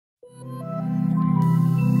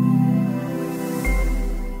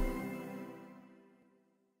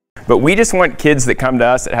but we just want kids that come to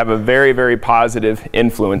us that have a very, very positive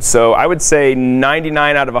influence. So I would say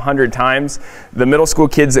 99 out of 100 times, the middle school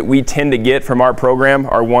kids that we tend to get from our program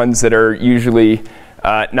are ones that are usually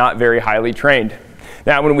not very highly trained.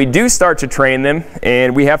 Now, when we do start to train them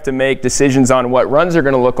and we have to make decisions on what runs are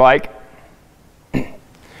going to look like,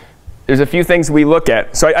 there's a few things we look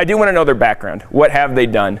at. So I do want to know their background. What have they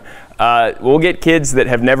done? We'll get kids that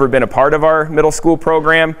have never been a part of our middle school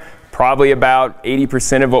program. Probably about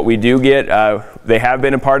 80% of what we do get, they have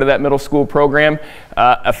been a part of that middle school program.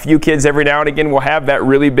 A few kids every now and again will have that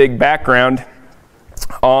really big background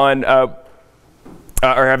on, or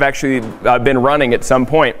have actually been running at some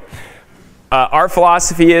point. Our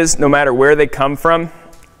philosophy is no matter where they come from,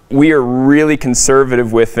 we are really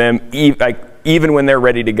conservative with them, even when they're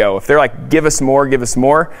ready to go. If they're like, give us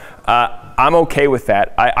more, I'm okay with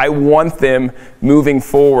that. I want them moving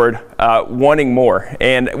forward, wanting more.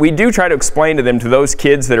 And we do try to explain to them, to those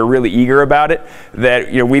kids that are really eager about it,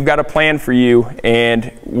 that we've got a plan for you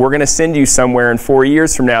and we're going to send you somewhere in 4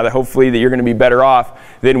 years from now that hopefully that you're going to be better off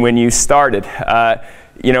than when you started.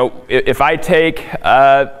 If I take,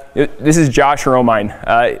 this is Josh Romine.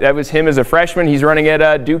 That was him as a freshman. He's running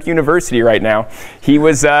at Duke University right now. He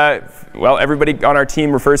was, well, everybody on our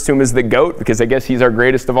team refers to him as the GOAT because I guess he's our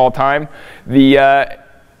greatest of all time.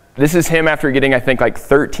 This is him after getting, I think, like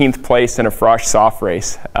 13th place in a frosh soft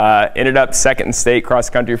race. Ended up second in state cross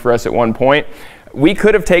country for us at one point. We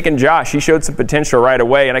could have taken Josh. He showed some potential right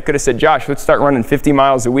away, and I could have said, Josh, let's start running 50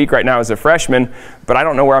 miles a week right now as a freshman, but I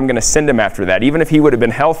don't know where I'm going to send him after that. Even if he would have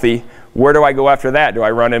been healthy, where do I go after that? Do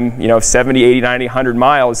I run him 70, 80, 90, 100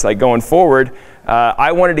 miles like going forward?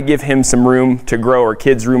 I wanted to give him some room to grow, or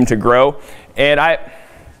kids room to grow. And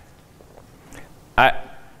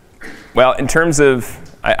well, in terms of,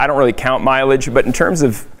 I don't really count mileage, but in terms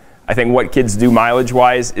of, I think what kids do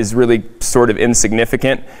mileage-wise is really sort of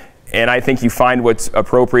insignificant. And I think you find what's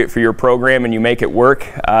appropriate for your program and you make it work.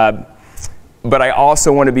 But I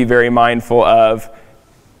also want to be very mindful of,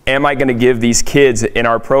 am I going to give these kids in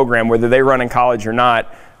our program, whether they run in college or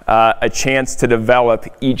not, a chance to develop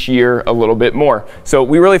each year a little bit more. So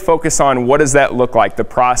we really focus on what does that look like, the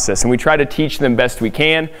process, and we try to teach them best we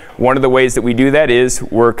can. One of the ways that we do that is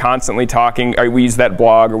we're constantly talking, or we use that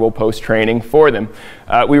blog, or we'll post training for them.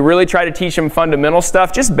 We really try to teach them fundamental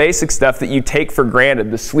stuff, just basic stuff that you take for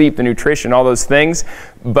granted, the sleep, the nutrition, all those things.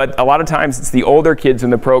 But a lot of times it's the older kids in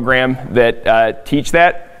the program that teach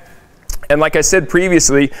that. And like I said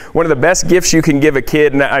previously, one of the best gifts you can give a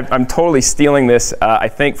kid, and I'm totally stealing this, I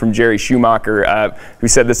think, from Jerry Schumacher, who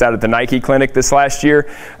said this out at the Nike clinic this last year.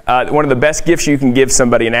 One of the best gifts you can give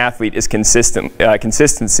somebody, an athlete, is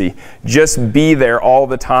consistency. Just be there all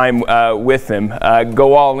the time with them.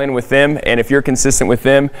 Go all in with them, and if you're consistent with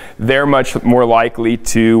them, they're much more likely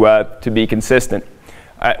to be consistent.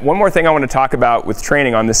 One more thing I want to talk about with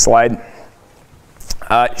training on this slide.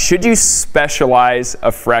 Should you specialize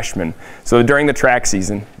a freshman? So during the track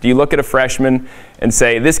season, do you look at a freshman and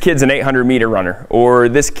say, this kid's an 800-meter runner, or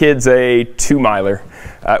this kid's a 2-miler?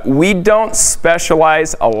 We don't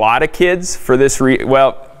specialize a lot of kids for this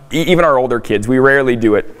well, even our older kids, we rarely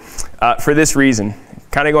do it for this reason.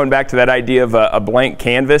 Kind of going back to that idea of a blank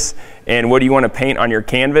canvas and what do you want to paint on your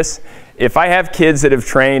canvas. If I have kids that have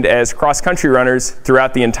trained as cross-country runners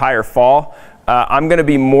throughout the entire fall, I'm going to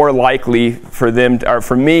be more likely for them, or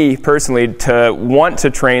for me personally, to want to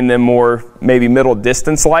train them more maybe middle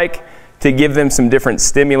distance like, to give them some different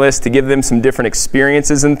stimulus, to give them some different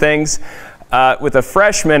experiences and things. With a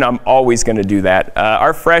freshman, I'm always going to do that.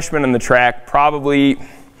 Our freshmen on the track probably,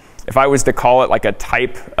 if I was to call it like a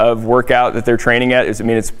type of workout that they're training at,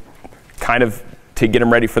 it's kind of to get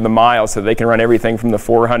them ready for the mile so they can run everything from the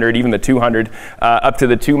 400, even the 200, up to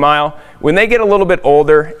the 2-mile. When they get a little bit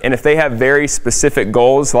older, and if they have very specific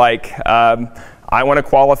goals like I want to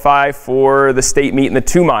qualify for the state meet in the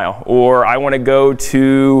 2-mile, or I want to go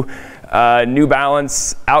to New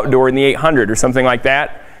Balance outdoor in the 800 or something like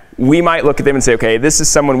that, we might look at them and say, okay, this is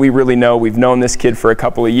someone we really know. We've known this kid for a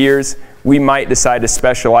couple of years. We might decide to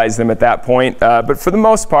specialize them at that point. But for the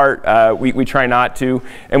most part, we try not to.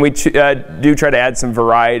 And we do try to add some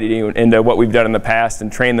variety into what we've done in the past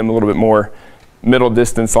and train them a little bit more middle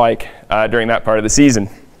distance like during that part of the season.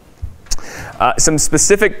 Some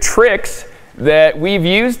specific tricks that we've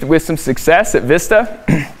used with some success at Vista.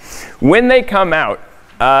 When they come out,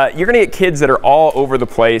 you're going to get kids that are all over the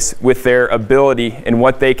place with their ability and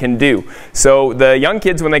what they can do. So the young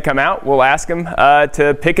kids, when they come out, we'll ask them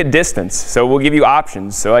to pick a distance. So we'll give you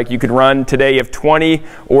options. So like you could run today, you have 20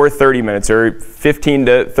 or 30 minutes or 15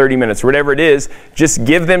 to 30 minutes, or whatever it is. Just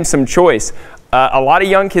give them some choice. A lot of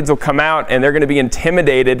young kids will come out and they're going to be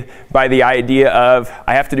intimidated by the idea of,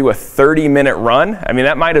 I have to do a 30-minute run. I mean,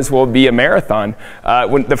 that might as well be a marathon.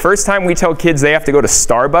 When the first time we tell kids they have to go to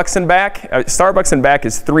Starbucks and back, Starbucks and back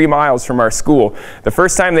is 3 miles from our school. The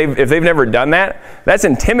first time, if they've never done that, that's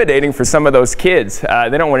intimidating for some of those kids.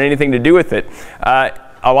 They don't want anything to do with it.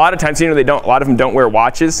 A lot of times, you know, a lot of them don't wear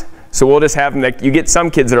watches. So we'll just have them, you get some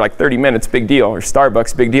kids that are like 30 minutes, big deal, or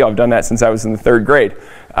Starbucks, big deal. I've done that since I was in the 3rd grade.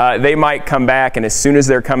 They might come back, and as soon as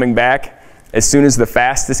they're coming back, as soon as the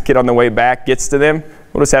fastest kid on the way back gets to them,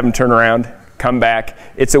 we'll just have them turn around, come back.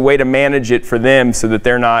 It's a way to manage it for them so that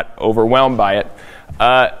they're not overwhelmed by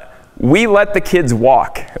it. We let the kids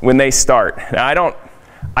walk when they start. Now,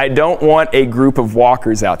 I don't want a group of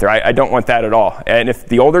walkers out there. I don't want that at all. And if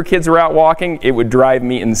the older kids were out walking, it would drive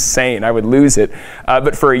me insane. I would lose it.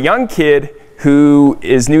 But for a young kid who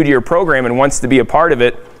is new to your program and wants to be a part of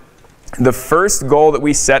it, the first goal that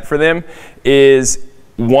we set for them is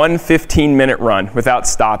 1 15-minute run without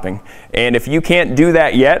stopping. And if you can't do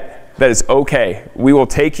that yet, that is okay. We will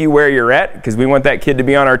take you where you're at because we want that kid to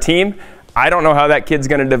be on our team. I don't know how that kid's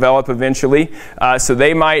going to develop eventually, so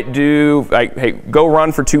they might do, like, hey, go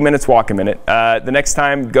run for 2 minutes, walk a minute. The next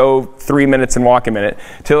time, go 3 minutes and walk a minute,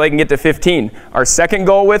 till they can get to 15. Our second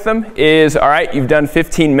goal with them is, all right, you've done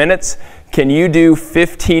 15 minutes. Can you do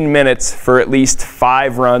 15 minutes for at least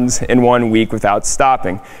 5 runs in 1 week without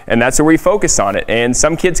stopping? And that's where we focus on it. And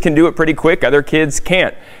some kids can do it pretty quick, other kids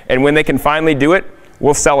can't. And when they can finally do it,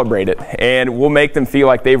 we'll celebrate it, and we'll make them feel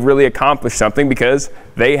like they've really accomplished something because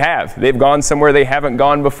they have. They've gone somewhere they haven't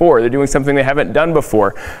gone before. They're doing something they haven't done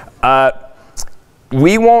before.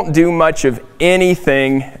 We won't do much of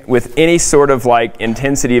anything with any sort of like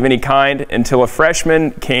intensity of any kind until a freshman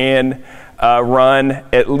can run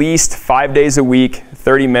at least 5 days a week,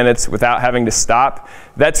 30 minutes without having to stop.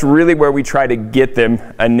 That's really where we try to get them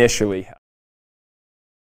initially.